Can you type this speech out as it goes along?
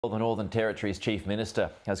The Northern Territory's Chief Minister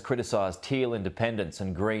has criticised Teal independents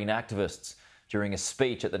and Green activists during a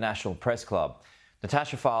speech at the National Press Club.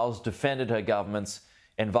 Natasha Fyles defended her government's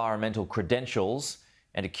environmental credentials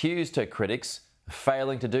and accused her critics of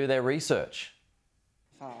failing to do their research.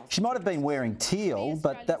 She might have been wearing teal,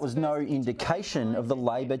 but that was no indication of the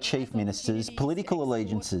Labor Chief Minister's political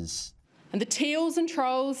allegiances. And the Teals and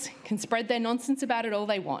trolls can spread their nonsense about it all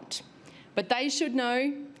they want. But they should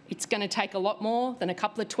know it's going to take a lot more than a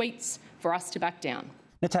couple of tweets for us to back down.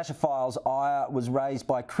 Natasha Fyles' ire was raised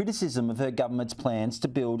by criticism of her government's plans to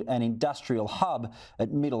build an industrial hub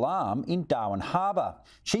at Middle Arm in Darwin Harbour.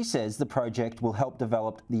 She says the project will help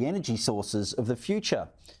develop the energy sources of the future,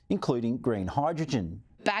 including green hydrogen.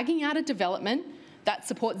 Bagging out a development that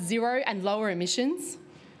supports zero and lower emissions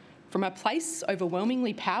from a place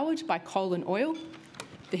overwhelmingly powered by coal and oil,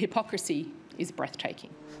 the hypocrisy is breathtaking.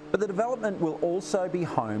 But the development will also be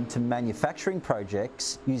home to manufacturing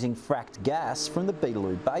projects using fracked gas from the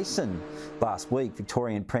Beetaloo Basin. Last week,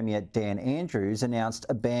 Victorian Premier Dan Andrews announced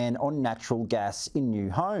a ban on natural gas in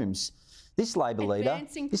new homes. This Labor leader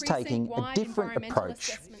is taking a different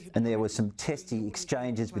approach, and there were some testy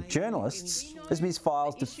exchanges with journalists as Ms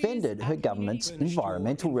Fyles defended her government's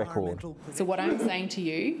environmental record. So what I'm saying to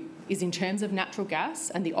you is in terms of natural gas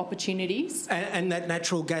and the opportunities... And that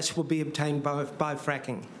natural gas will be obtained by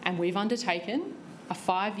fracking. And we've undertaken a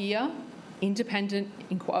 5-year independent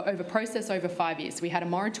process over 5 years. So we had a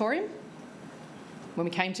moratorium when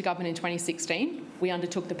we came to government in 2016. We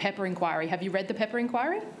undertook the Pepper inquiry. Have you read the Pepper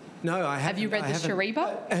inquiry? No, I haven't. Have you read the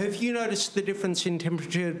Shariba? Have you noticed the difference in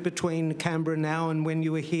temperature between Canberra now and when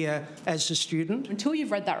you were here as a student? Until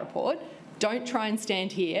you've read that report, don't try and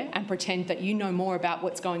stand here and pretend that you know more about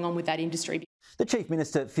what's going on with that industry. The Chief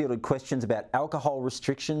Minister fielded questions about alcohol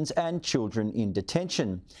restrictions and children in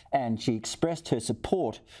detention, and she expressed her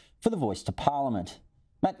support for the voice to Parliament.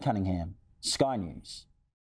 Matt Cunningham, Sky News.